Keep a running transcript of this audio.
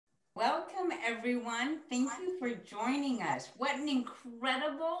everyone. Thank you for joining us. What an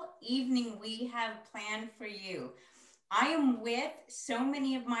incredible evening we have planned for you. I am with so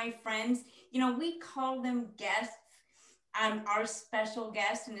many of my friends. We call them guests, our special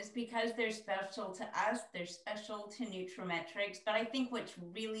guests, and it's because they're special to us. They're special to Nutrimetrics. But I think what's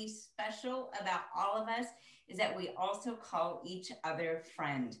really special about all of us is that we also call each other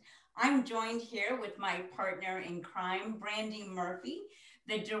friend. I'm joined here with my partner in crime, Brandi Murphy,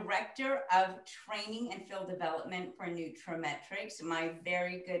 the Director of Training and Field Development for Nutrimetrics, my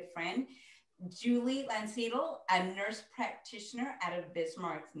very good friend, Julie Lancedo, a nurse practitioner out of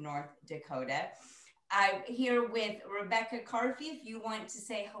Bismarck, North Dakota. I'm here with Rebecca Carfy. If you want to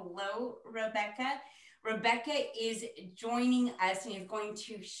say hello, Rebecca. Rebecca is joining us and is going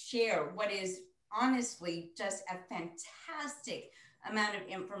to share what is honestly just a fantastic amount of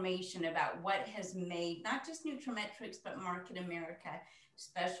information about what has made not just Nutrimetrics, but Market America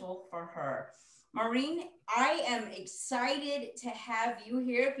special for her. Maureen, I am excited to have you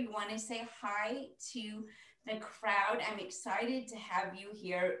here. If you want to say hi to the crowd, I'm excited to have you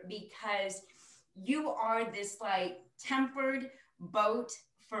here because you are this tempered boat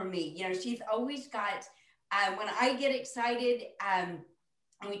for me. She's always got, when I get excited and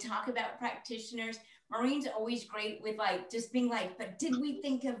we talk about practitioners, Maureen's always great with just being but did we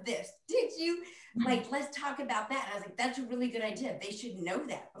think of this? Did you? Let's talk about that. And I was like, that's a really good idea. They should know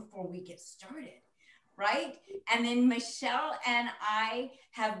that before we get started, right? And then Michelle and I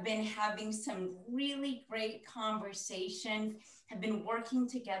have been having some really great conversations, have been working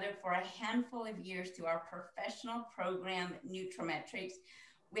together for a handful of years through our professional program, Nutrimetrics,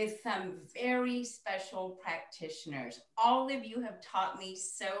 with some very special practitioners. All of you have taught me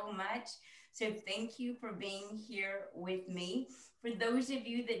so much. So thank you for being here with me. For those of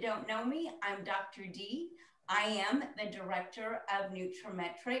you that don't know me, I'm Dr. D. I am the Director of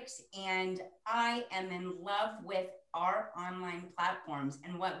Nutrimetrics, and I am in love with our online platforms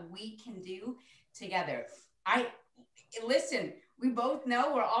and what we can do together. Listen, we both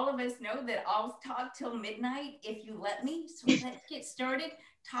know, or all of us know, that I'll talk till midnight if you let me. So let's get started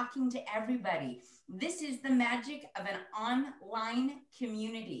talking to everybody. This is the magic of an online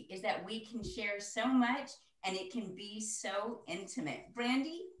community, is that we can share so much and it can be so intimate.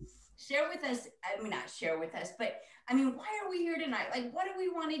 Brandi, share with us, not share with us, but why are we here tonight? What do we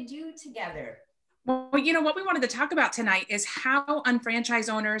want to do together? Well, what we wanted to talk about tonight is how unfranchised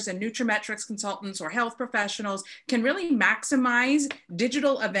owners and Nutrimetrics consultants or health professionals can really maximize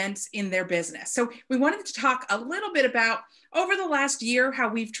digital events in their business. So we wanted to talk a little bit about, over the last year, how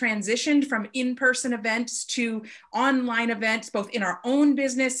we've transitioned from in-person events to online events, both in our own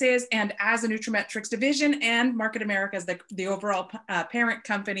businesses and as a Nutrimetrics division, and Market America as the overall parent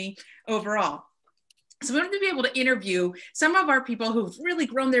company overall. So we wanted to be able to interview some of our people who've really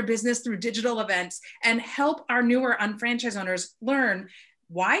grown their business through digital events and help our newer unfranchised owners learn,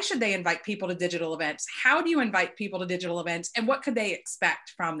 why should they invite people to digital events? How do you invite people to digital events? And what could they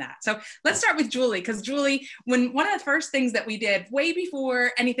expect from that? So let's start with Julie, because Julie, one of the first things that we did way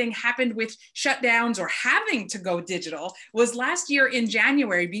before anything happened with shutdowns or having to go digital was last year in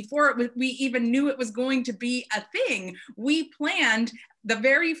January, before we even knew it was going to be a thing, we planned the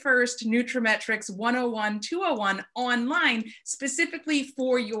very first Nutrimetrics 101, 201 online specifically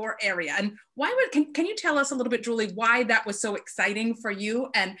for your area. And can you tell us a little bit, Julie, why that was so exciting for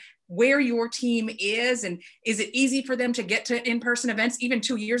you and where your team is? And is it easy for them to get to in-person events? Even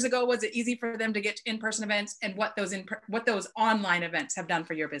 2 years ago, was it easy for them to get to in-person events, and what those online events have done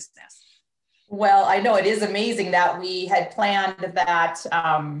for your business? Well, I know it is amazing that we had planned that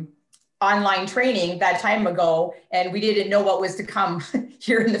online training that time ago, and we didn't know what was to come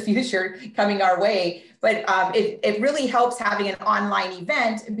here in the future coming our way. But it really helps having an online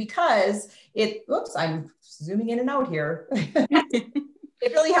event because I'm zooming in and out here.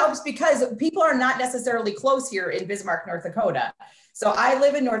 It really helps because people are not necessarily close here in Bismarck, North Dakota. So I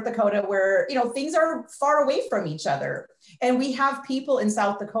live in North Dakota where, things are far away from each other. And we have people in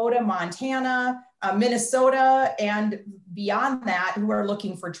South Dakota, Montana, Minnesota, and beyond that who are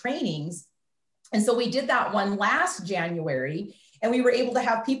looking for trainings. And so we did that one last January, and we were able to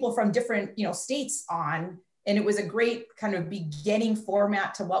have people from different, states on, and it was a great kind of beginning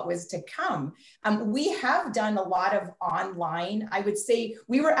format to what was to come. We have done a lot of online. I would say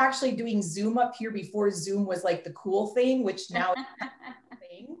we were actually doing Zoom up here before Zoom was the cool thing, which now is the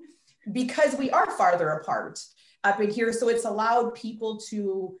thing, because we are farther apart up in here. So it's allowed people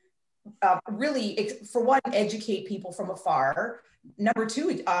to really, for one, educate people from afar. Number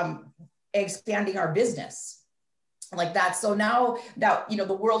two, expanding our business. like that. So now that, you know,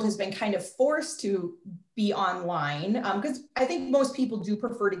 the world has been kind of forced to be online, because I think most people do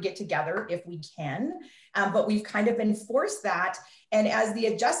prefer to get together if we can, but we've kind of been forced that. And as the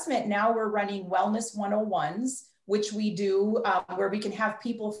adjustment, now we're running wellness 101s, which we do, where we can have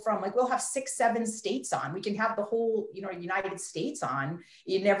people from, like, we'll have 6, 7 states on. We can have the whole, you know, United States on,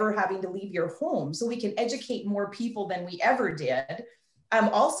 you never having to leave your home. So we can educate more people than we ever did.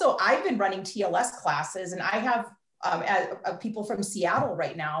 Also, I've been running TLS classes, and I have people from Seattle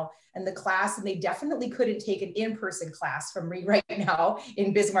right now in the class, and they definitely couldn't take an in-person class from me right now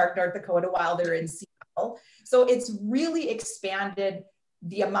in Bismarck, North Dakota, while they're in Seattle. So it's really expanded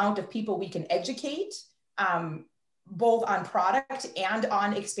the amount of people we can educate, both on product and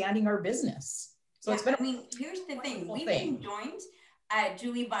on expanding our business. So yeah, it's been, I mean, here's the thing. We've been joined,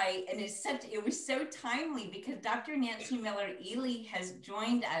 Julie, and it was so timely because Dr. Nancy Miller-Ely has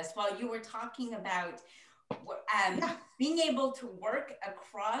joined us while you were talking about being able to work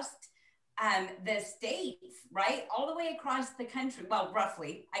across the states, right? All the way across the country. Well,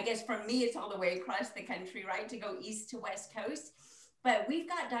 roughly, I guess for me, it's all the way across the country, right? To go east to west coast. But we've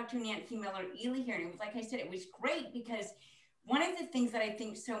got Dr. Nancy Miller-Ely here. And like I said, it was great because one of the things that I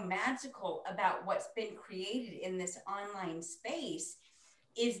think is so magical about what's been created in this online space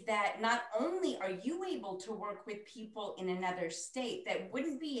is that not only are you able to work with people in another state that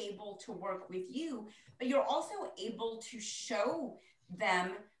wouldn't be able to work with you, but you're also able to show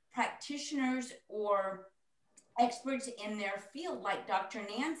them practitioners or experts in their field like Dr.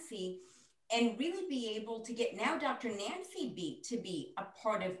 Nancy, and really be able to get now Dr. Nancy to be a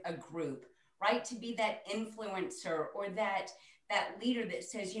part of a group, right? To be that influencer or that leader that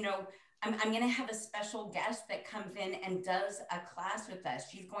says, you know, I'm going to have a special guest that comes in and does a class with us.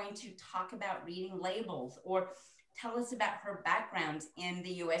 She's going to talk about reading labels or tell us about her background in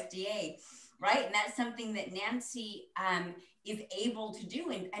the USDA, right? And that's something that Nancy is able to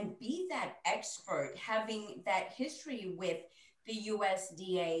do and be that expert, having that history with the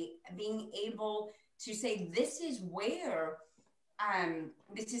USDA, being able to say, this is where,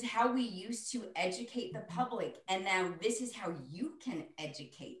 this is how we used to educate the public. And now this is how you can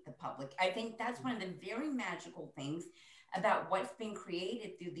educate the public. I think that's one of the very magical things about what's been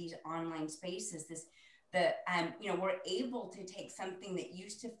created through these online spaces. You know, we're able to take something that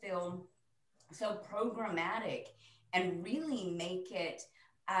used to feel so programmatic and really make it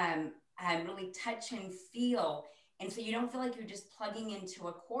really touch and feel. And so you don't feel like you're just plugging into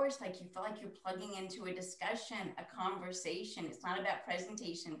a course, like you feel like you're plugging into a discussion, a conversation. It's not about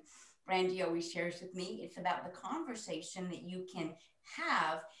presentation. Brandi always shares with me, it's about the conversation that you can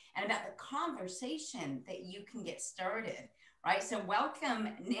have and about the conversation that you can get started, right? So welcome,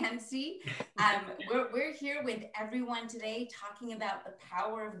 Nancy. We're here with everyone today talking about the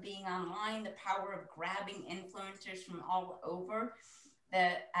power of being online, the power of grabbing influencers from all over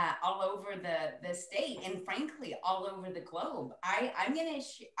the state, and frankly, all over the globe. I'm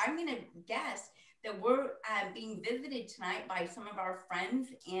gonna guess that we're being visited tonight by some of our friends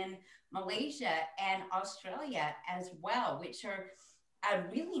in Malaysia and Australia as well, which are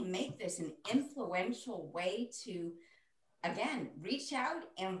really make this an influential way to, again, reach out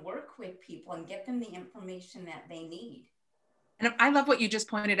and work with people and get them the information that they need. And I love what you just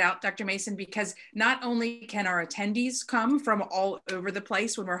pointed out, Dr. Mason, because not only can our attendees come from all over the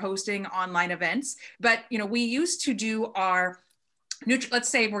place when we're hosting online events, but, you know, we used to do our, let's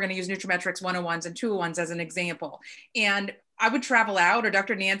say we're going to use Nutrimetrics 101s and 201s as an example. And I would travel out, or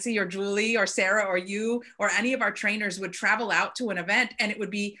Dr. Nancy or Julie or Sarah or you or any of our trainers would travel out to an event, and it would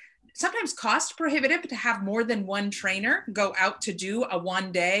be sometimes cost prohibitive to have more than one trainer go out to do a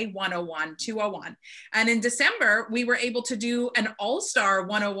 1-day 101, 201. And in December, we were able to do an all-star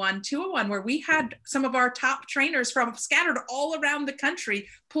 101, 201, where we had some of our top trainers from scattered all around the country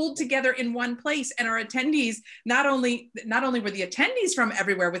pulled together in one place. And our attendees, not only were the attendees from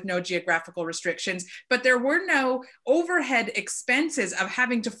everywhere with no geographical restrictions, but there were no overhead expenses of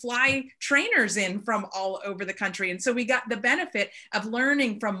having to fly trainers in from all over the country. And so we got the benefit of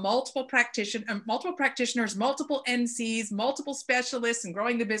learning from multiple practitioners, multiple NCs, multiple specialists, and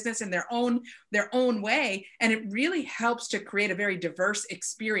growing the business in their own way. And it really helps to create a very diverse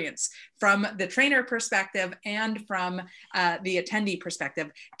experience from the trainer perspective and from the attendee perspective.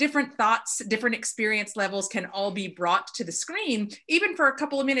 Different thoughts, different experience levels can all be brought to the screen, even for a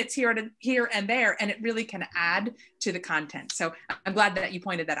couple of minutes here and there, and it really can add to the content. So I'm glad that you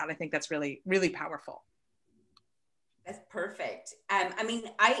pointed that out. I think that's really, really powerful. That's perfect. I mean,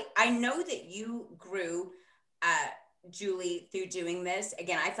 I know that you grew, Julie, through doing this.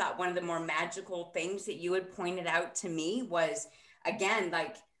 Again, I thought one of the more magical things that you had pointed out to me was, again,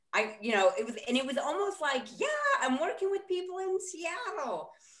 like it was almost like, yeah, I'm working with people in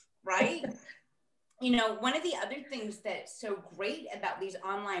Seattle, right? One of the other things that's so great about these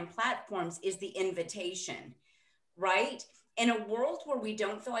online platforms is the invitation, right? In a world where we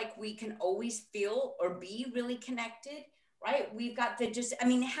don't feel like we can always feel or be really connected, right? We've got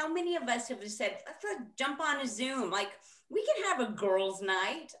how many of us have said, let's jump on a Zoom? Like, we can have a girls'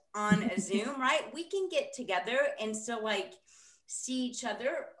 night on a Zoom, right? We can get together and still like see each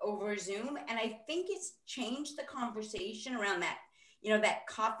other over Zoom. And I think it's changed the conversation around that, that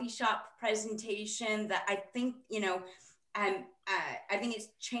coffee shop presentation that I think, I think it's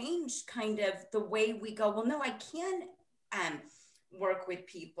changed kind of the way we go, well, no, I can work with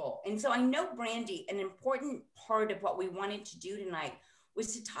people. And so I know, Brandi, an important part of what we wanted to do tonight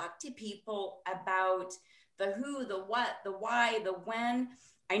was to talk to people about the who, the what, the why, the when.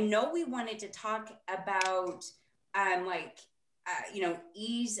 I know we wanted to talk about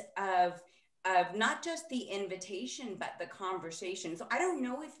ease of not just the invitation, but the conversation. So I don't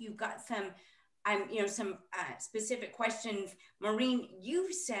know if you've got some specific questions. Maureen,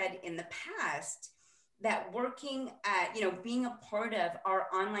 you've said in the past that working at, being a part of our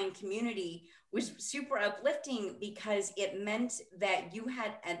online community was super uplifting because it meant that you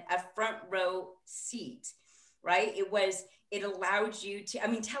had a front row seat, right? It allowed you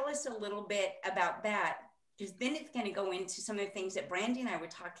to, tell us a little bit about that, because then it's going to go into some of the things that Brandi and I were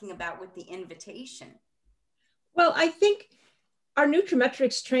talking about with the invitation. Well, I think our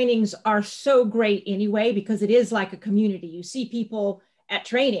nutrimetrics trainings are so great anyway, because it is like a community. You see people at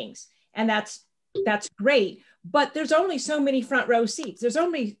trainings, and that's great, but there's only so many front row seats. There's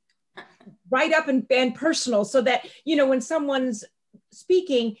only right up and personal, so that, when someone's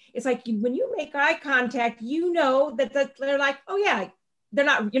speaking, it's like when you make eye contact, that they're like, oh yeah,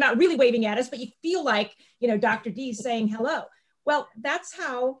 you're not really waving at us, but you feel like, Dr. D is saying hello. Well, that's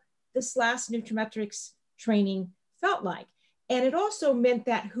how this last nutrimetrics training felt like. And it also meant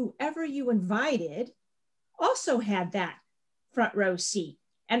that whoever you invited also had that front row seat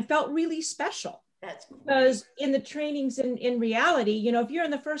and felt really special. That's great. Because in the trainings in reality, if you're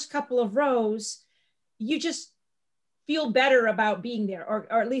in the first couple of rows, you just feel better about being there, or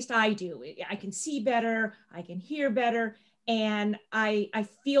at least I do. I can see better, I can hear better, and I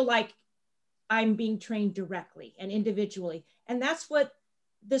feel like I'm being trained directly and individually. And that's what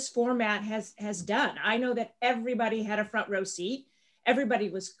this format has done. I know that everybody had a front row seat. Everybody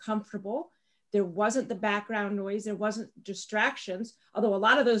was comfortable. There wasn't the background noise. There wasn't distractions, although a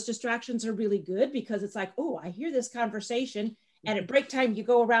lot of those distractions are really good, because it's like, oh, I hear this conversation. And at break time, you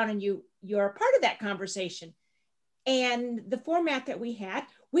go around and you're a part of that conversation. And the format that we had,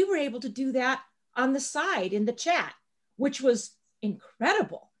 we were able to do that on the side in the chat, which was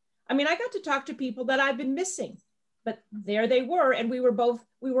incredible. I got to talk to people that I've been missing, but there they were. And we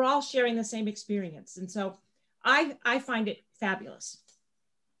were all sharing the same experience. And so I find it fabulous.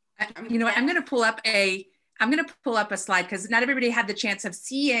 I'm going to pull up a slide, because not everybody had the chance of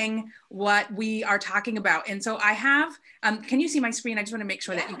seeing what we are talking about. And so I have, can you see my screen? I just want to make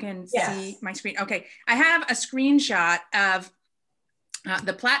sure that you can see my screen. Okay. I have a screenshot of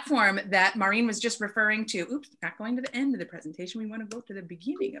the platform that Maureen was just referring to. Oops, not going to the end of the presentation. We want to go to the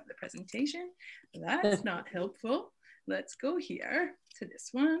beginning of the presentation. That's not helpful. Let's go here to this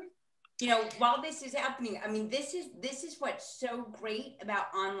one. While this is happening, this is what's so great about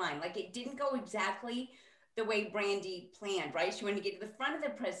online. Like, it didn't go exactly the way Brandi planned, right? She wanted to get to the front of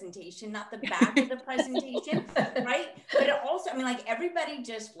the presentation, not the back of the presentation, right? But it also, everybody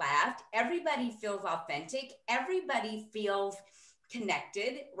just laughed. Everybody feels authentic. Everybody feels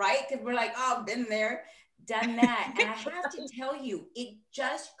connected, right? Because we're like, oh, been there, done that. And I have to tell you, it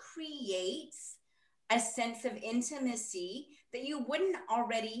just creates a sense of intimacy that you wouldn't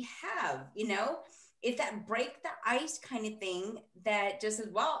already have, It's that break the ice kind of thing that just says,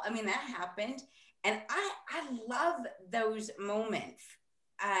 well, that happened. And I love those moments.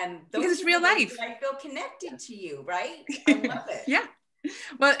 Because it's real life. I feel connected to you, right? I love it. Yeah.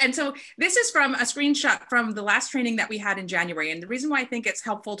 Well, and so this is from a screenshot from the last training that we had in January. And the reason why I think it's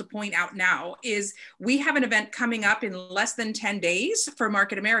helpful to point out now is we have an event coming up in less than 10 days for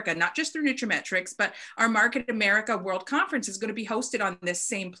Market America, not just through Nutrimetrics, but our Market America World Conference is going to be hosted on this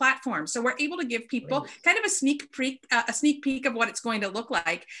same platform. So we're able to give people kind of a sneak peek of what it's going to look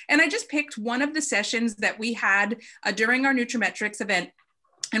like. And I just picked one of the sessions that we had during our Nutrimetrics event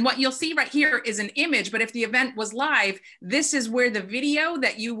And what you'll see right here is an image, but if the event was live, this is where the video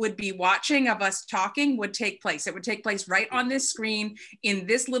that you would be watching of us talking would take place. It would take place right on this screen in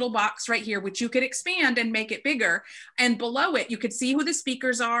this little box right here, which you could expand and make it bigger. And below it, you could see who the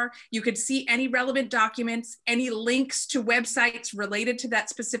speakers are. You could see any relevant documents, any links to websites related to that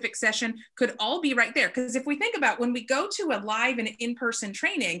specific session could all be right there. Because if we think about when we go to a live and in-person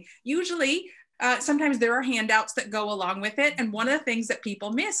training, usually sometimes there are handouts that go along with it. And one of the things that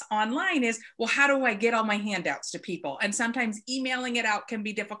people miss online is, well, how do I get all my handouts to people? And sometimes emailing it out can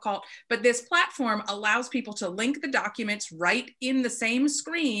be difficult, but this platform allows people to link the documents right in the same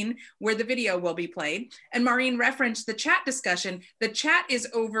screen where the video will be played. And Maureen referenced the chat discussion. The chat is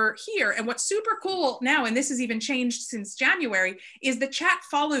over here. And what's super cool now, and this has even changed since January, is the chat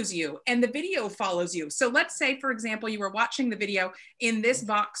follows you and the video follows you. So let's say, for example, you were watching the video in this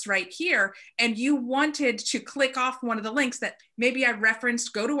box right here, and you wanted to click off one of the links that maybe I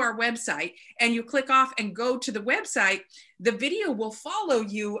referenced, go to our website, and you click off and go to the website, the video will follow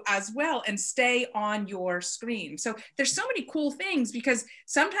you as well and stay on your screen. So there's so many cool things, because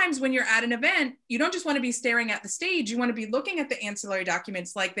sometimes when you're at an event, you don't just want to be staring at the stage, you want to be looking at the ancillary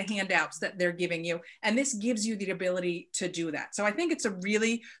documents like the handouts that they're giving you. And this gives you the ability to do that. So I think it's a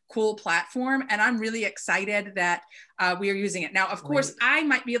really cool platform, and I'm really excited that we are using it. Now, of course, I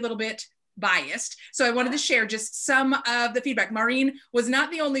might be a little bit biased. So I wanted to share just some of the feedback. Maureen was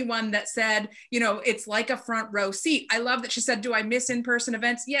not the only one that said, you know, it's like a front row seat. I love that she said, do I miss in-person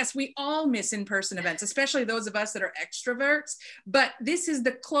events? Yes, we all miss in-person events, especially those of us that are extroverts. But this is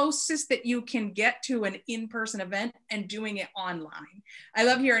the closest that you can get to an in-person event and doing it online. I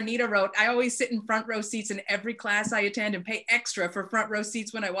love here, Anita wrote, I always sit in front row seats in every class I attend and pay extra for front row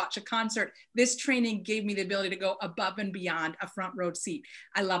seats when I watch a concert. This training gave me the ability to go above and beyond a front row seat.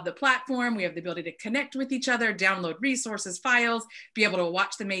 I love the platform. We have the ability to connect with each other, download resources, files, be able to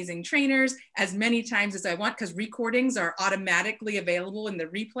watch the amazing trainers as many times as I want, because recordings are automatically available in the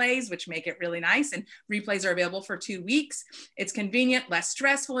replays, which make it really nice. And replays are available for 2 weeks. It's convenient, less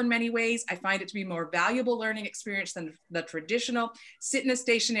stressful in many ways. I find it to be more valuable learning experience than the traditional sit in a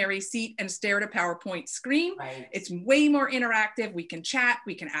stationary seat and stare at a PowerPoint screen. Right. It's way more interactive. We can chat,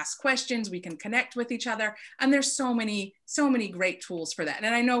 we can ask questions, we can connect with each other. And there's so many great tools for that.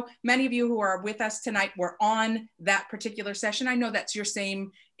 And I know many of you who are with us tonight were on that particular session. I know that's your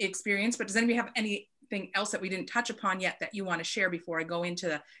same experience, but does anybody have anything else that we didn't touch upon yet that you want to share before I go into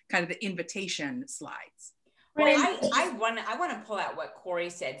the kind of the invitation slides? Well, I want to pull out what Corey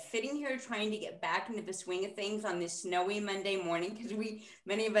said. Sitting here trying to get back into the swing of things on this snowy Monday morning, because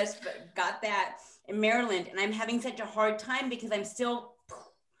many of us got that in Maryland, and I'm having such a hard time because I'm still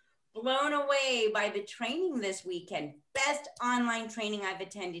blown away by the training this weekend. Best online training I've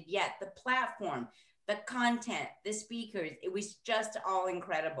attended yet. The platform, the content, the speakers, it was just all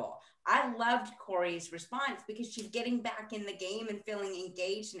incredible. I loved Corey's response because she's getting back in the game and feeling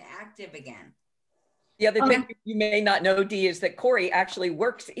engaged and active again. The other thing you may not know, Dee, is that Corey actually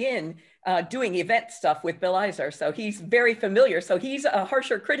works in doing event stuff with Bill Iser. So he's very familiar. So he's a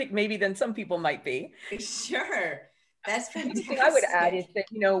harsher critic maybe than some people might be. Sure. That's fantastic. The thing I would add is that,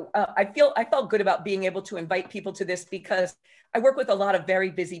 you know, I felt good about being able to invite people to this because I work with a lot of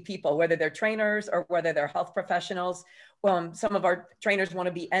very busy people, whether they're trainers or whether they're health professionals. Some of our trainers want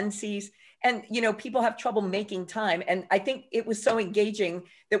to be NCs, and, you know, people have trouble making time. And I think it was so engaging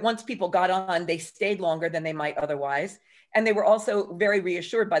that once people got on, they stayed longer than they might otherwise. And they were also very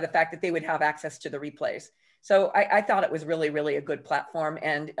reassured by the fact that they would have access to the replays. So I thought it was really, really a good platform.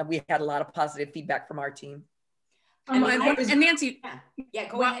 And we had a lot of positive feedback from our team. And Nancy,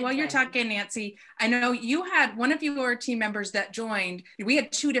 go ahead, while you're talking, Nancy, I know you had one of your team members that joined. We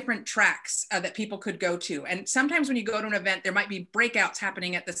had 2 different tracks that people could go to. And sometimes when you go to an event, there might be breakouts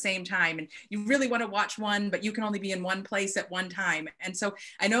happening at the same time. And you really want to watch one, but you can only be in one place at one time. And so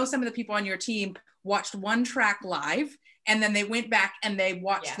I know some of the people on your team watched one track live, and then they went back and they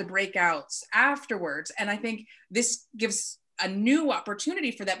watched the breakouts afterwards. And I think this gives a new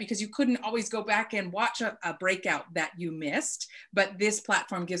opportunity for that, because you couldn't always go back and watch a breakout that you missed, but this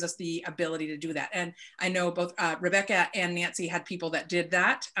platform gives us the ability to do that. And I know both Rebecca and Nancy had people that did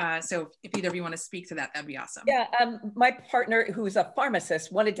that. So if either of you want to speak to that, that'd be awesome. Yeah, my partner, who's a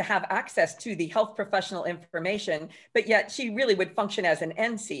pharmacist, wanted to have access to the health professional information, but yet she really would function as an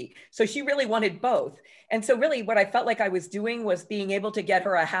NC. So she really wanted both. And so really what I felt like I was doing was being able to get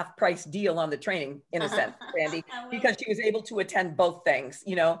her a half price deal on the training, in a sense, Brandi, because she was able to attend both things,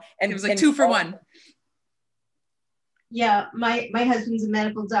 you know. And it was like 2 for 1. Yeah, my husband's a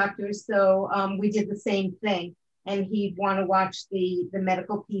medical doctor, so we did the same thing. And he'd want to watch the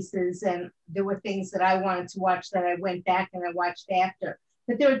medical pieces, and there were things that I wanted to watch that I went back and I watched after.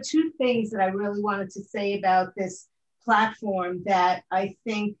 But there are two things that I really wanted to say about this platform that I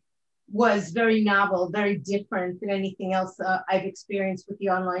think was very novel, very different than anything else I've experienced with the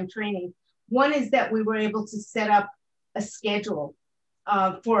online training. One is that we were able to set up a schedule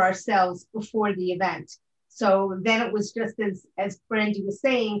for ourselves before the event. So then it was just as Brandi was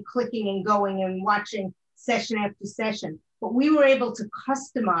saying, clicking and going and watching session after session. But we were able to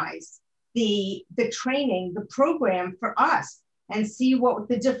customize the training, the program for us and see what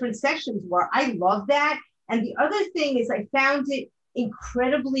the different sessions were. I love that. And the other thing is I found it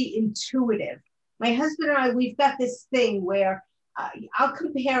incredibly intuitive. My husband and I, we've got this thing where I'll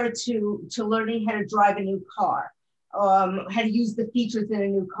compare it to learning how to drive a new car, how to use the features in a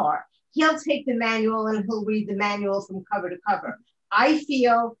new car. He'll take the manual and he'll read the manual from cover to cover. I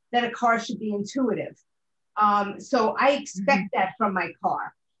feel that a car should be intuitive. So I expect that from my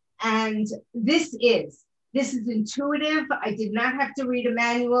car. And this is intuitive. I did not have to read a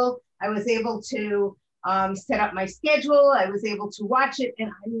manual. I was able to set up my schedule. I was able to watch it. And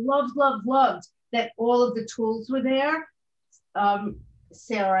I loved that all of the tools were there.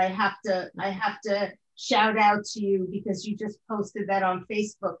 Sarah, I have to shout out to you because you just posted that on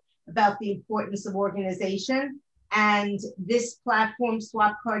Facebook about the importance of organization. And this platform,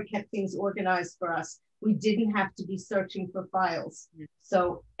 SwapCard, kept things organized for us. We didn't have to be searching for files.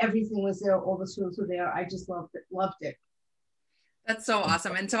 So everything was there, all the tools were there. I just loved it. That's so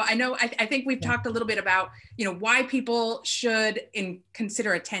awesome. And so I think we've talked a little bit about, why people should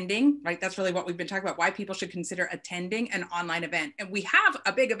consider attending, right? That's really what we've been talking about, why people should consider attending an online event. And we have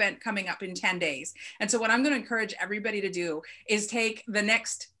a big event coming up in 10 days. And so what I'm going to encourage everybody to do is take the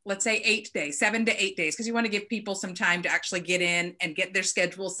next, let's say 8 days, 7 to 8 days, because you want to give people some time to actually get in and get their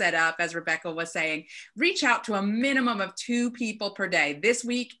schedule set up. As Rebecca was saying, reach out to a minimum of 2 people per day this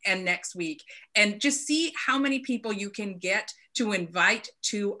week and next week, and just see how many people you can get to invite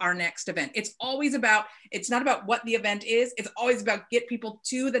to our next event. It's not about what the event is. It's always about get people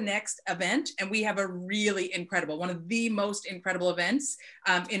to the next event. And we have a really incredible, one of the most incredible events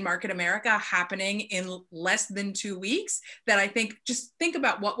in Market America happening in less than 2 weeks that I think, just think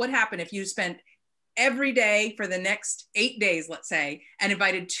about what would happen if you spent every day for the next 8 days, let's say, and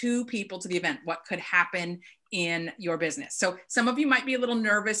invited 2 people to the event. What could happen in your business? So some of you might be a little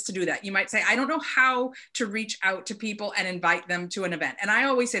nervous to do that. You might say, I don't know how to reach out to people and invite them to an event. And I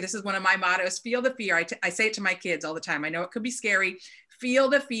always say, this is one of my mottos, feel the fear. I say it to my kids all the time. I know it could be scary. Feel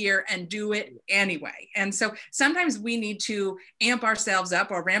the fear and do it anyway. And so sometimes we need to amp ourselves up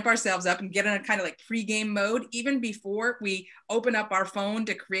or ramp ourselves up and get in a kind of like pre-game mode, even before we open up our phone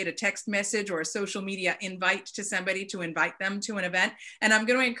to create a text message or a social media invite to somebody to invite them to an event. And I'm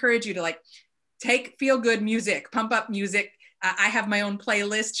going to encourage you to take feel good music, pump up music. I have my own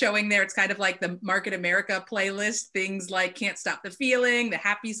playlist showing there. It's kind of like the Market America playlist, things like Can't Stop the Feeling, the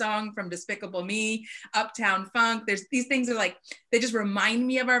happy song from Despicable Me, Uptown Funk. There's these things are they just remind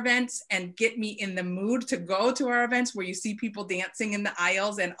me of our events and get me in the mood to go to our events where you see people dancing in the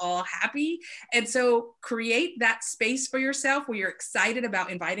aisles and all happy. And so create that space for yourself where you're excited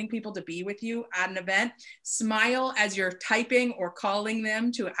about inviting people to be with you at an event. Smile as you're typing or calling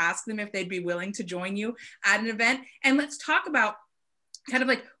them to ask them if they'd be willing to join you at an event. And let's talk about kind of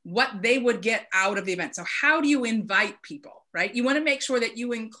like what they would get out of the event. So how do you invite people, right? You want to make sure that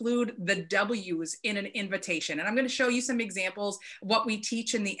you include the W's in an invitation. And I'm going to show you some examples of what we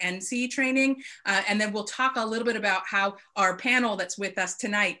teach in the NC training. And then we'll talk a little bit about how our panel that's with us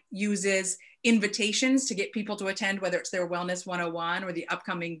tonight uses invitations to get people to attend, whether it's their Wellness 101 or the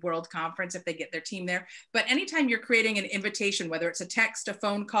upcoming World Conference if they get their team there. But anytime you're creating an invitation, whether it's a text, a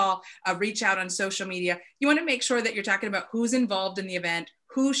phone call, a reach out on social media, you want to make sure that you're talking about who's involved in the event,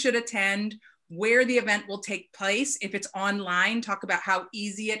 who should attend, where the event will take place. If it's online, talk about how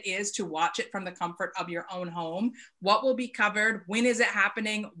easy it is to watch it from the comfort of your own home. What will be covered? When is it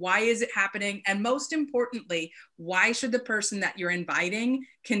happening? Why is it happening? And most importantly, why should the person that you're inviting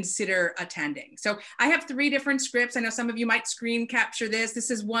consider attending? So I have 3 different scripts. I know some of you might screen capture this. This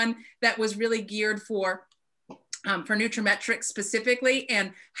is one that was really geared for Nutrimetrics specifically,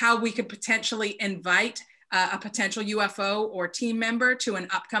 and how we could potentially invite a potential UFO or team member to an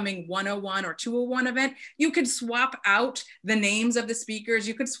upcoming 101 or 201 event. You could swap out the names of the speakers.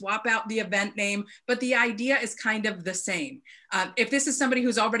 You could swap out the event name, but the idea is kind of the same. If this is somebody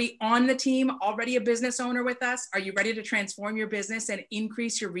who's already on the team, already a business owner with us, are you ready to transform your business and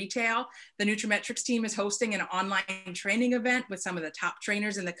increase your retail? The Nutrimetrics team is hosting an online training event with some of the top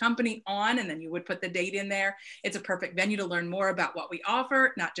trainers in the company on, and then you would put the date in there. It's a perfect venue to learn more about what we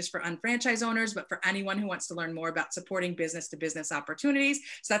offer, not just for unfranchised owners, but for anyone who wants wants to learn more about supporting business to business opportunities.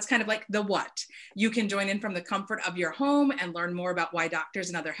 So that's kind of like the what. You can join in from the comfort of your home and learn more about why doctors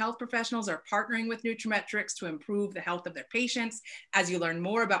and other health professionals are partnering with NutriMetrics to improve the health of their patients. As you learn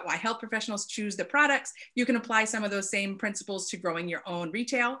more about why health professionals choose the products, you can apply some of those same principles to growing your own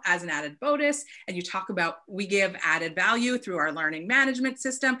retail as an added bonus. And you talk about, we give added value through our learning management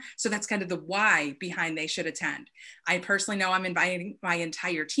system. So that's kind of the why behind they should attend. I personally know I'm inviting my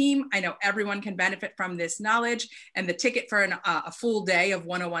entire team. I know everyone can benefit from this knowledge, and the ticket for a full day of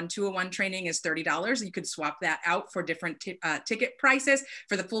 101, 201 training is $30. You could swap that out for different ticket prices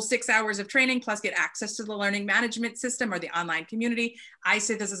for the full 6 hours of training, plus get access to the learning management system or the online community. I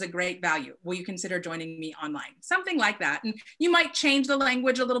say this is a great value. Will you consider joining me online? Something like that. And you might change the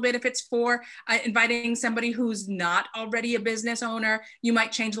language a little bit if it's for inviting somebody who's not already a business owner. You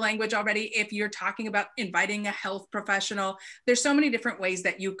might change the language already if you're talking about inviting a health professional. There's so many different ways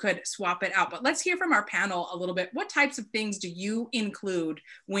that you could swap it out. But let's hear from our panel a little bit. What types of things do you include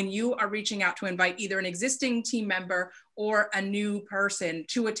when you are reaching out to invite either an existing team member or a new person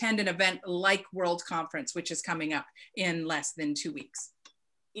to attend an event like World Conference, which is coming up in less than 2 weeks?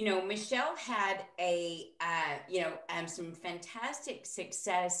 You know, Michelle had some fantastic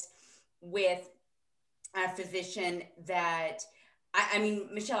success with a physician that, I mean,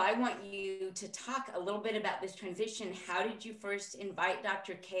 Michelle, I want you to talk a little bit about this transition. How did you first invite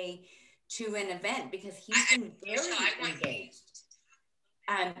Dr. K to an event? Because he's been very engaged.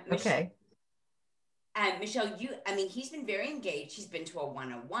 Okay. Michelle, he's been very engaged. He's been to a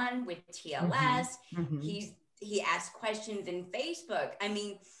 101 with TLS. He asks questions in Facebook. I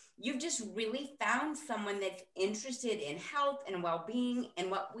mean, you've just really found someone that's interested in health and well-being and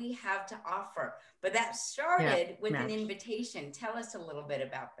what we have to offer. But that started with an invitation. Tell us a little bit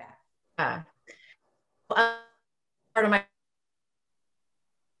about that. Part of my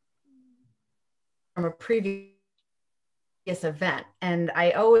from a previous event, and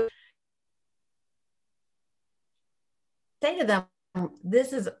I always say to them,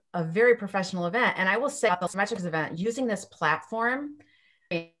 this is a very professional event. And I will say about the metrics event, using this platform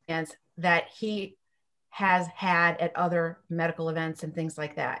and that he has had at other medical events and things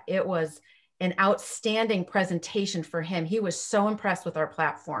like that. It was an outstanding presentation for him. He was so impressed with our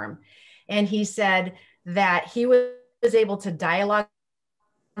platform. And he said that he was able to dialogue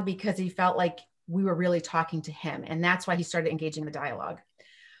because he felt like we were really talking to him. And that's why he started engaging in the dialogue.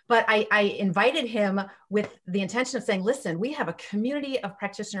 But I invited him with the intention of saying, listen, we have a community of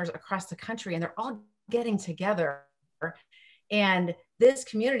practitioners across the country and they're all getting together. And this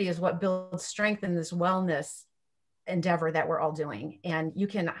community is what builds strength in this wellness endeavor that we're all doing. And you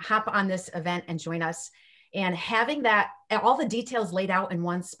can hop on this event and join us. And having that, all the details laid out in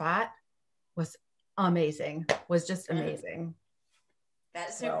one spot was amazing, was just amazing.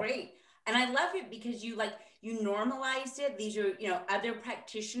 That's so great. And I love it because you normalized it. These are, other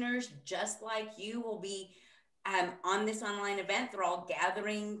practitioners just like you will be on this online event. They're all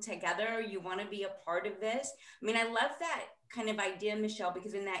gathering together. You want to be a part of this. I mean, I love that kind of idea, Michelle,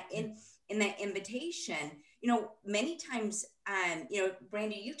 because in that invitation, many times,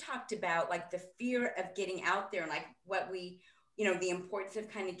 Brandi, you talked about like the fear of getting out there and like what we, the importance of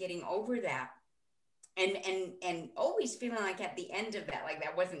kind of getting over that. And always feeling like at the end of that, like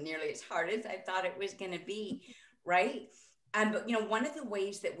that wasn't nearly as hard as I thought it was going to be, right? But one of the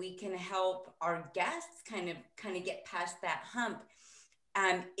ways that we can help our guests kind of get past that hump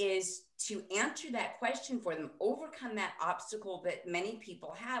is to answer that question for them, overcome that obstacle that many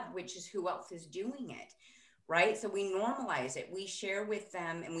people have, which is who else is doing it, right? So we normalize it, we share with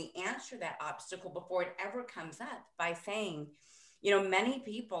them, and we answer that obstacle before it ever comes up by saying, many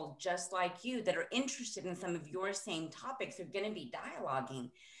people just like you that are interested in some of your same topics are going to be dialoguing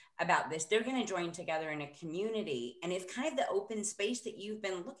about this. They're going to join together in a community, and it's kind of the open space that you've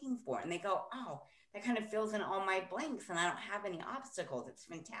been looking for. And they go, oh, that kind of fills in all my blanks and I don't have any obstacles. It's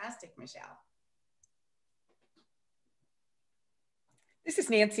fantastic, Michelle. This is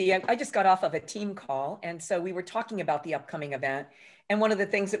Nancy. I just got off of a team call. And so we were talking about the upcoming event. And one of the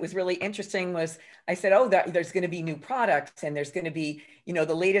things that was really interesting was I said, oh, there's going to be new products and there's going to be,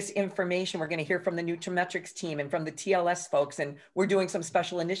 the latest information. We're going to hear from the NutriMetrics team and from the TLS folks. And we're doing some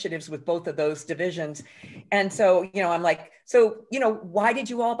special initiatives with both of those divisions. And so, I'm like, why did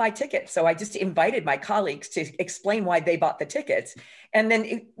you all buy tickets? So I just invited my colleagues to explain why they bought the tickets. And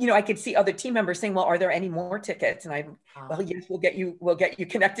then, I could see other team members saying, well, are there any more tickets? And well, yes, we'll get you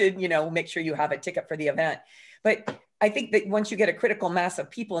connected, make sure you have a ticket for the event. But I think that once you get a critical mass of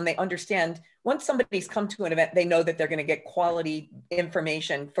people and they understand, once somebody's come to an event, they know that they're going to get quality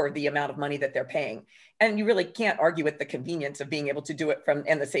information for the amount of money that they're paying. And you really can't argue with the convenience of being able to do it from,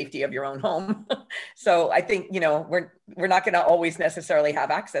 and the safety of your own home. So I think, we're not going to always necessarily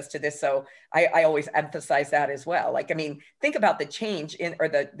have access to this. So I always emphasize that as well. Like, I mean, think about the change in, or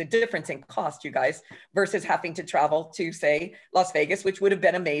the difference in cost, you guys, versus having to travel to, say, Las Vegas, which would have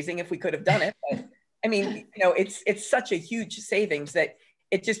been amazing if we could have done it. But I mean, it's such a huge savings that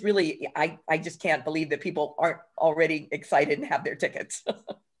it just really, I just can't believe that people aren't already excited and have their tickets.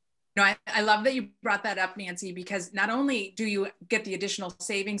 No, I love that you brought that up, Nancy, because not only do you get the additional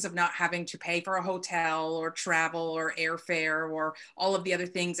savings of not having to pay for a hotel or travel or airfare or all of the other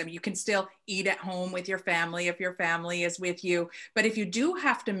things. I mean, you can still eat at home with your family if your family is with you. But if you do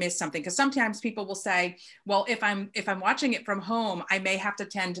have to miss something, because sometimes people will say, well, if I'm watching it from home, I may have to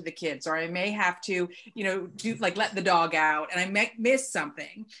tend to the kids, or I may have to, do like let the dog out, and I may miss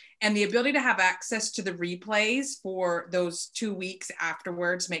something. And the ability to have access to the replays for those 2 weeks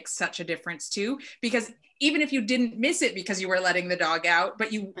afterwards makes such a difference too, because even if you didn't miss it because you were letting the dog out,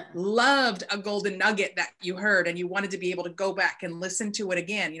 but you loved a golden nugget that you heard and you wanted to be able to go back and listen to it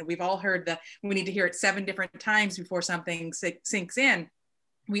again. We've all heard that we need to hear it 7 different times before something sinks in.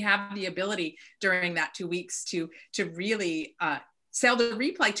 We have the ability during that 2 weeks to really sell the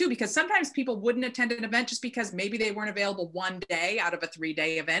replay too, because sometimes people wouldn't attend an event just because maybe they weren't available one day out of a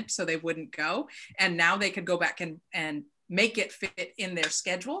 3-day event, so they wouldn't go. And now they could go back and make it fit in their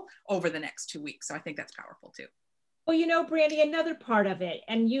schedule over the next 2 weeks. So I think that's powerful too. Well, Brandi, another part of it,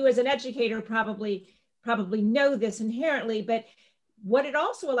 and you as an educator probably know this inherently, but what it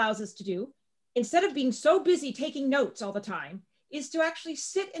also allows us to do, instead of being so busy taking notes all the time, is to actually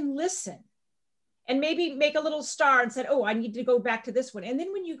sit and listen. And maybe make a little star and said, oh, I need to go back to this one. And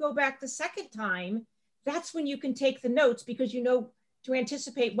then when you go back the second time, that's when you can take the notes, because you know to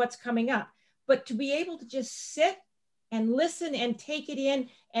anticipate what's coming up. But to be able to just sit and listen and take it in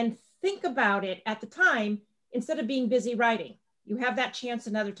and think about it at the time, instead of being busy writing, you have that chance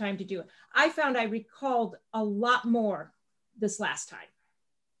another time to do it. I found I recalled a lot more this last time.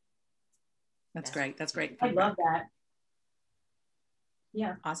 That's great. That's great. I love that.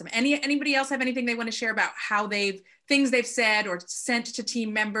 Yeah. Awesome. Anybody else have anything they want to share about how things they've said or sent to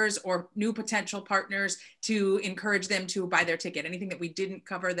team members or new potential partners to encourage them to buy their ticket? Anything that we didn't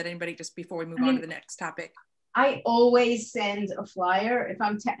cover that anybody, just before we move on to the next topic? I always send a flyer if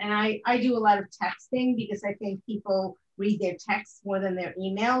I'm, and I do a lot of texting because I think people read their texts more than their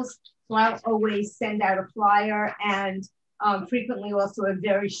emails. So I'll always send out a flyer, and frequently also a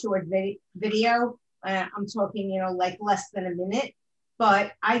very short video. I'm talking, like less than a minute.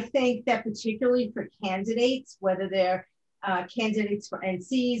 But I think that particularly for candidates, whether they're candidates for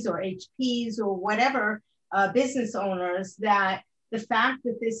NCs or HPs or whatever, business owners, that the fact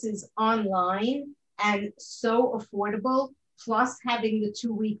that this is online and so affordable, plus having the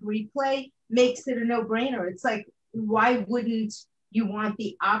 2-week replay, makes it a no-brainer. It's like, why wouldn't you want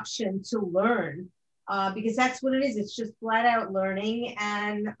the option to learn? Because that's what it is. It's just flat out learning,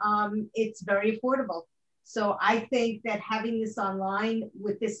 and it's very affordable. So I think that having this online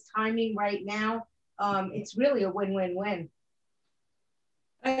with this timing right now, it's really a win-win-win.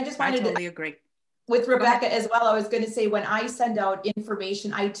 I just wanted totally agree. With Rebecca as well, I was going to say, when I send out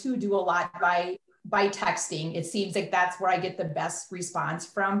information, I too do a lot by texting. It seems like that's where I get the best response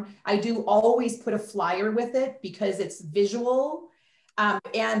from. I do always put a flyer with it because it's visual.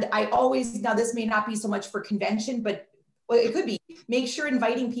 And I always, now this may not be so much for convention, but it could be, make sure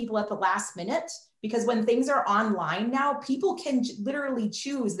inviting people at the last minute, because when things are online now, people can literally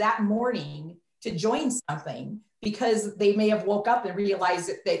choose that morning to join something because they may have woke up and realized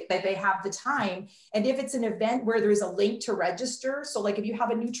that they have the time. And if it's an event where there's a link to register, so like if you have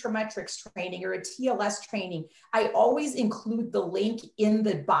a Nutrimetrics training or a TLS training, I always include the link in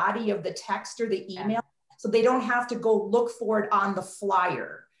the body of the text or the email, so they don't have to go look for it on the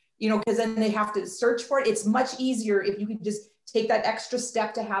flyer, because then they have to search for it. It's much easier if you can just take that extra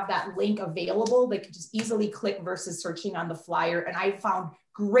step to have that link available. They could just easily click versus searching on the flyer. And I found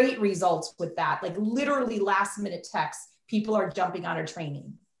great results with that. Like literally last minute texts, people are jumping on a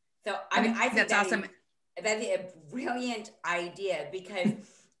training. So I think that's awesome. That's a brilliant idea, because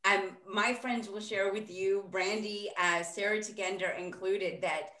my friends will share with you, Brandi, Sarah Tegender included,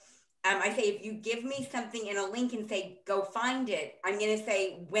 that I say, if you give me something in a link and say, go find it, I'm going to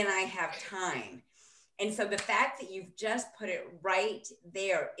say when I have time. And so the fact that you've just put it right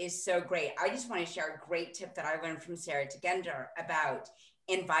there is so great. I just want to share a great tip that I learned from Sarah Tegender about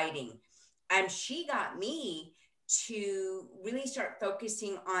inviting. She got me to really start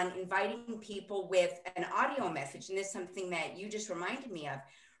focusing on inviting people with an audio message. And this is something that you just reminded me of,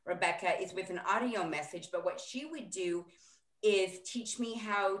 Rebecca, is with an audio message. But what she would do is teach me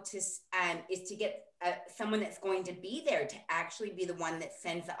how to, is to get someone that's going to be there to actually be the one that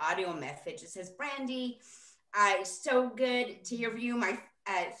sends the audio message. It says, Brandi, so good to hear you.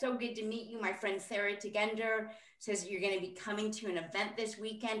 So good to meet you. My friend Sarah Tegender says you're going to be coming to an event this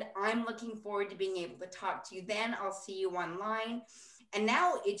weekend. I'm looking forward to being able to talk to you then. I'll see you online. And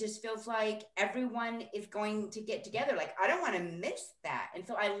now it just feels like everyone is going to get together. Like, I don't want to miss that. And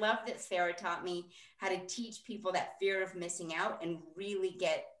so I love that Sarah taught me how to teach people that fear of missing out and really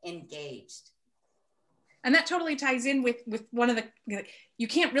get engaged. And that totally ties in with one of the, you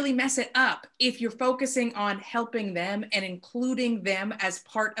can't really mess it up if you're focusing on helping them and including them as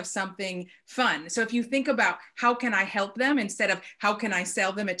part of something fun. So if you think about how can I help them instead of how can I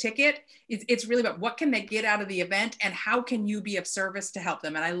sell them a ticket, it's really about what can they get out of the event and how can you be of service to help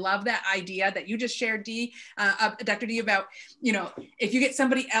them. And I love that idea that you just shared, Dr. D, about, if you get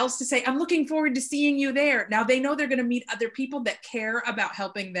somebody else to say, I'm looking forward to seeing you there. Now they know they're going to meet other people that care about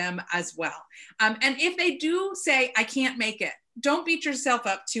helping them as well. And if they do say, I can't make it, don't beat yourself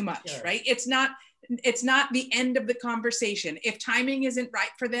up too much, sure. Right? It's not the end of the conversation. If timing isn't right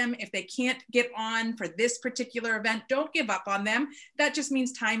for them, if they can't get on for this particular event, don't give up on them. That just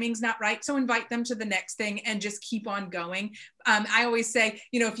means timing's not right. So invite them to the next thing and just keep on going. I always say,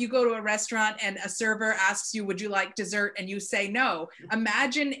 if you go to a restaurant and a server asks you, would you like dessert? And you say no.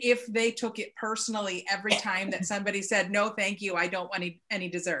 Imagine if they took it personally every time that somebody said, no, thank you, I don't want any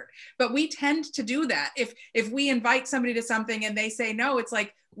dessert. But we tend to do that. If we invite somebody to something and they say no, it's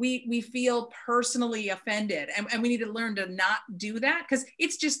like, we feel personally offended, and we need to learn to not do that because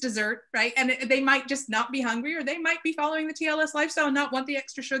it's just dessert, right? And they might just not be hungry, or they might be following the TLS lifestyle and not want the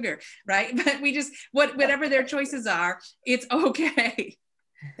extra sugar, right? But we just, whatever their choices are, it's okay.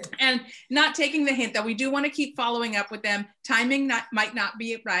 And not taking the hint that we do want to keep following up with them. Timing might not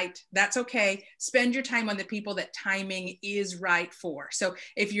be right. That's okay. Spend your time on the people that timing is right for. So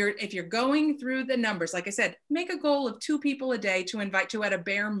if you're going through the numbers, like I said, make a goal of 2 people a day to invite to at a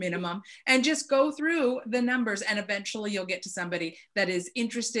bare minimum, and just go through the numbers, and eventually you'll get to somebody that is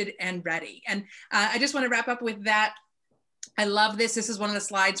interested and ready. And I just want to wrap up with that. I love this. This is one of the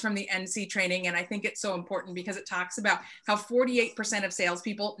slides from the NC training, and I think it's so important because it talks about how 48% of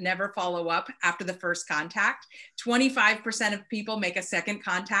salespeople never follow up after the first contact. 25% of people make a second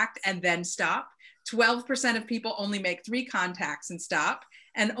contact and then stop. 12% of people only make 3 contacts and stop.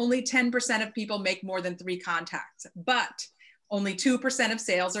 And only 10% of people make more than 3 contacts. But only 2% of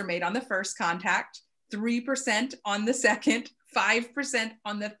sales are made on the first contact, 3% on the second, 5%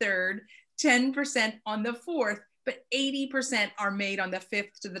 on the third, 10% on the fourth, but 80% are made on the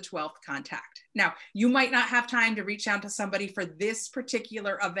 5th to the 12th contact. Now, you might not have time to reach out to somebody for this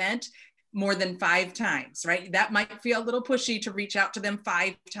particular event more than 5 times, right? That might feel a little pushy to reach out to them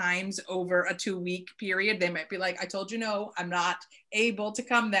 5 times over a 2-week period. They might be like, I told you no, I'm not able to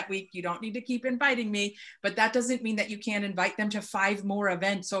come that week. You don't need to keep inviting me. But that doesn't mean that you can't invite them to 5 more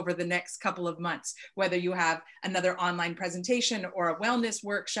events over the next couple of months, whether you have another online presentation or a wellness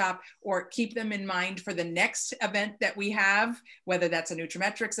workshop, or keep them in mind for the next event that we have, whether that's a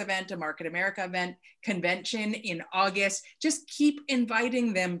Nutrimetrics event, a Market America event, convention in August. Just keep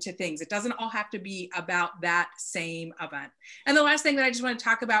inviting them to things. It doesn't all have to be about that same event. And the last thing that I just want to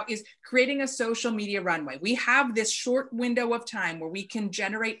talk about is creating a social media runway. We have this short window of time where we can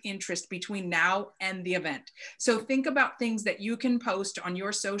generate interest between now and the event. So think about things that you can post on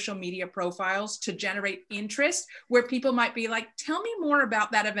your social media profiles to generate interest, where people might be like, tell me more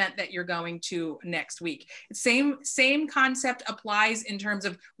about that event that you're going to next week. Same concept applies in terms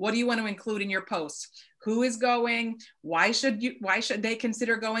of what do you want to include in your posts. Who is going? Why should they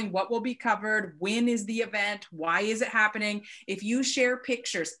consider going? What will be covered? When is the event? Why is it happening? If you share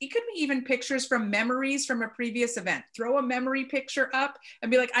pictures, it could be even pictures from memories from a previous event. Throw a memory picture up and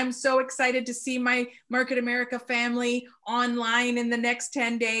be like, I'm so excited to see my Market America family online in the next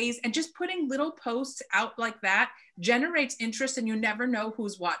 10 days. And just putting little posts out like that generates interest, and you never know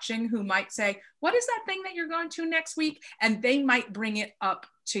who's watching, who might say, what is that thing that you're going to next week? And they might bring it up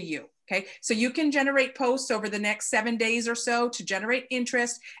to you. Okay, so you can generate posts over the next 7 days or so to generate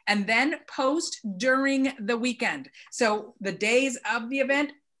interest, and then post during the weekend. So the days of the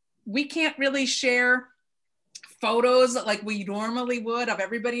event, we can't really share photos like we normally would of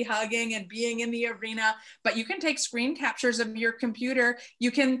everybody hugging and being in the arena, but you can take screen captures of your computer.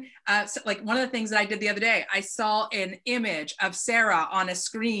 You can, like one of the things that I did the other day, I saw an image of Sarah on a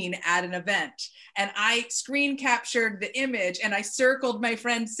screen at an event, and I screen captured the image and I circled my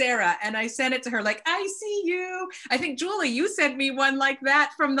friend Sarah and I sent it to her like, I see you. I think Julie, you sent me one like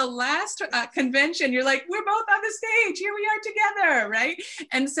that from the last convention. You're like, we're both on the stage, here we are together, right?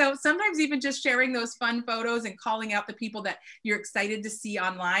 And so sometimes even just sharing those fun photos and calling out the people that you're excited to see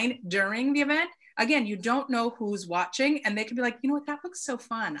online during the event. Again, you don't know who's watching, and they can be like, you know what, that looks so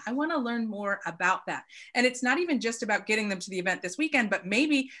fun. I want to learn more about that. And it's not even just about getting them to the event this weekend, but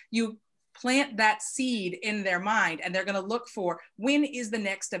maybe you plant that seed in their mind and they're going to look for, when is the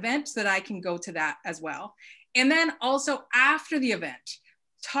next event so that I can go to that as well. And then also after the event,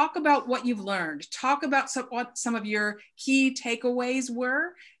 talk about what you've learned. Talk about what some of your key takeaways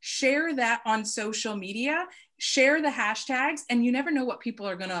were. Share that on social media. Share the hashtags, and you never know what people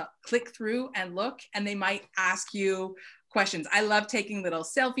are going to click through and look, and they might ask you questions. I love taking little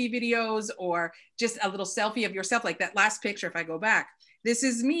selfie videos or just a little selfie of yourself, like that last picture. If I go back, this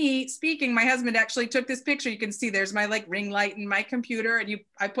is me speaking. My husband actually took this picture. You can see there's my like ring light in my computer, and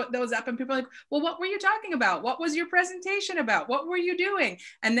I put those up and people are like, well, what were you talking about? What was your presentation about? What were you doing?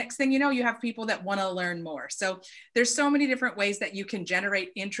 And next thing you know, you have people that want to learn more. So there's so many different ways that you can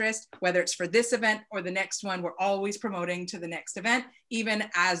generate interest, whether it's for this event or the next one. We're always promoting to the next event, even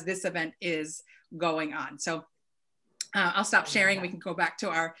as this event is going on. So I'll stop sharing. We can go back to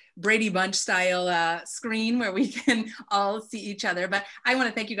our Brady Bunch style screen where we can all see each other. But I want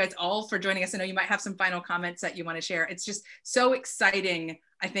to thank you guys all for joining us. I know you might have some final comments that you want to share. It's just so exciting.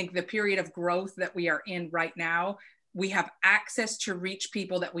 I think the period of growth that we are in right now, we have access to reach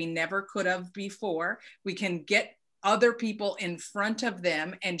people that we never could have before. We can get other people in front of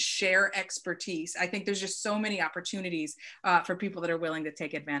them and share expertise. I think there's just so many opportunities for people that are willing to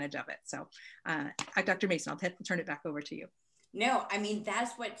take advantage of it. So Dr. Mason, I'll turn it back over to you. No, I mean,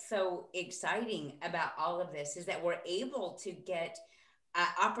 that's what's so exciting about all of this, is that we're able to get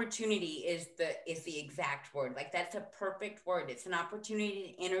opportunity is the exact word. Like, that's a perfect word. It's an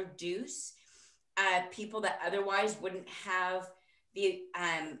opportunity to introduce people that otherwise wouldn't have the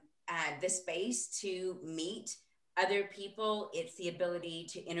space to meet other people. It's the ability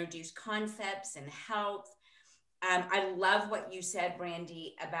to introduce concepts and health. I love what you said,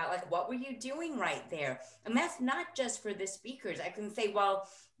 Brandi, about like, what were you doing right there? And that's not just for the speakers. I can say, well,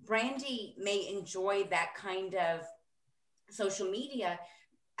 Brandi may enjoy that kind of social media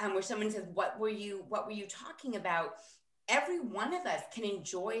where someone says, what were you talking about? Every one of us can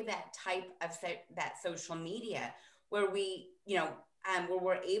enjoy that type of that social media where we, where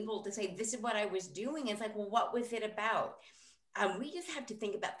we're able to say, this is what I was doing. It's like, well, what was it about? We just have to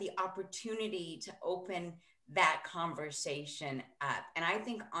think about the opportunity to open that conversation up. And I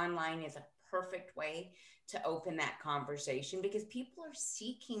think online is a perfect way to open that conversation, because people are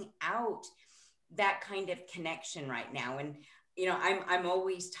seeking out that kind of connection right now. And, I'm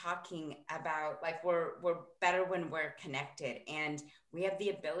always talking about, like, we're better when we're connected, and we have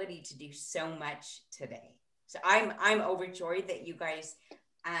the ability to do so much today. So I'm overjoyed that you guys,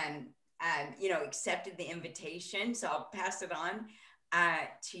 accepted the invitation. So I'll pass it on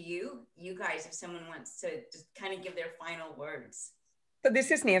to you guys, if someone wants to just kind of give their final words. So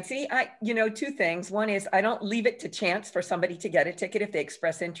this is Nancy. Two things. One is, I don't leave it to chance for somebody to get a ticket if they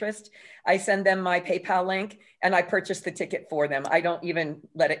express interest. I send them my PayPal link and I purchase the ticket for them. I don't even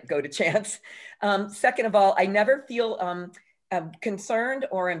let it go to chance. Second of all, I never feel concerned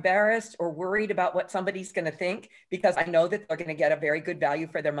or embarrassed or worried about what somebody's going to think, because I know that they're going to get a very good value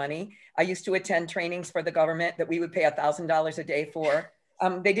for their money. I used to attend trainings for the government that we would pay $1,000 a day for.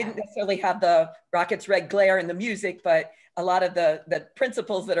 They didn't necessarily have the rockets red glare and the music, but a lot of the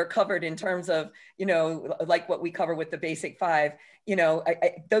principles that are covered in terms of, like what we cover with the basic 5,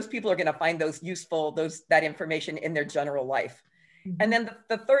 those people are going to find those useful, that information in their general life. Mm-hmm. And then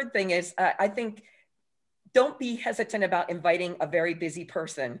the third thing is, I think, don't be hesitant about inviting a very busy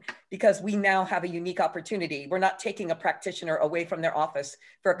person, because we now have a unique opportunity. We're not taking a practitioner away from their office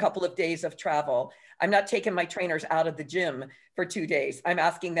for a couple of days of travel. I'm not taking my trainers out of the gym for 2 days. I'm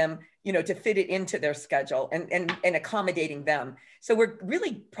asking them, to fit it into their schedule and accommodating them. So we're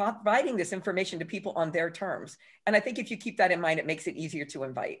really providing this information to people on their terms. And I think if you keep that in mind, it makes it easier to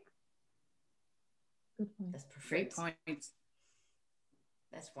invite. That's perfect. Great points.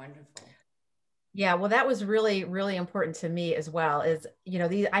 That's wonderful. Yeah, well, that was really, really important to me as well. Is,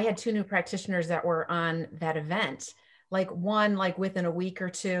 I had 2 new practitioners that were on that event, like one, like within a week or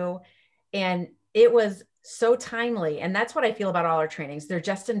two. And it was so timely. And that's what I feel about all our trainings. They're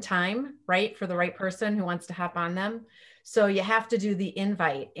just in time, right? For the right person who wants to hop on them. So you have to do the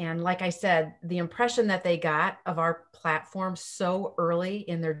invite. And like I said, the impression that they got of our platform so early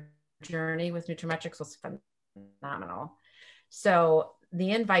in their journey with Nutrimetrics was phenomenal. So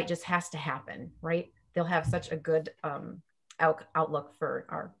the invite just has to happen, right? They'll have such a good outlook for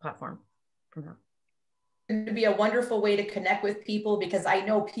our platform from her. It would be a wonderful way to connect with people, because I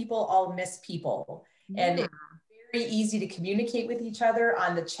know people all miss people. Yeah. And it's very easy to communicate with each other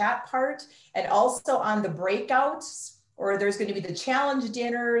on the chat part, and also on the breakouts, or there's going to be the challenge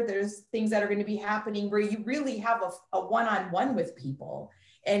dinner. There's things that are going to be happening where you really have a one-on-one with people.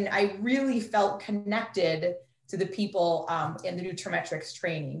 And I really felt connected to the people in the Nutrimetrics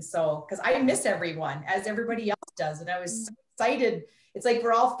training. So, because I miss everyone, as everybody else does. And I was so excited. It's like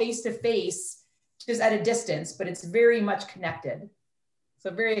we're all face to face, just at a distance, but it's very much connected. So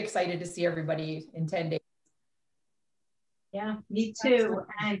very excited to see everybody in 10 days. Yeah, me too.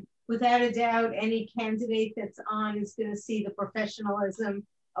 And without a doubt, any candidate that's on is going to see the professionalism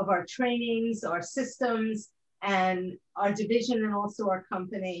of our trainings, our systems, and our division, and also our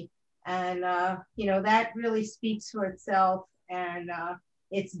company. And, you know, that really speaks for itself. And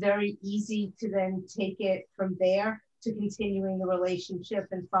it's very easy to then take it from there to continuing the relationship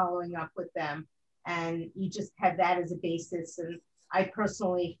and following up with them. And you just have that as a basis. And I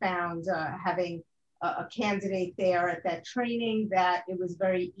personally found having a candidate there at that training, that it was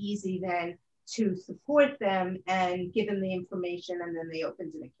very easy then to support them and give them the information, and then they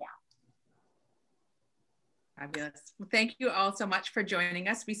opened an account. Fabulous. Well, thank you all so much for joining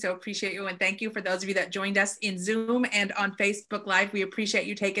us. We so appreciate you. And thank you for those of you that joined us in Zoom and on Facebook Live. We appreciate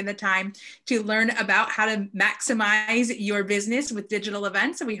you taking the time to learn about how to maximize your business with digital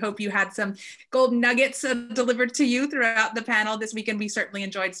events. And we hope you had some golden nuggets delivered to you throughout the panel this weekend. We certainly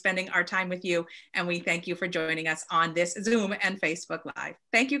enjoyed spending our time with you. And we thank you for joining us on this Zoom and Facebook Live.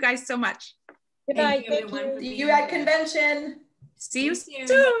 Thank you guys so much. Good night. Thank you, everyone. See you at convention. See you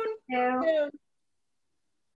soon. Yeah.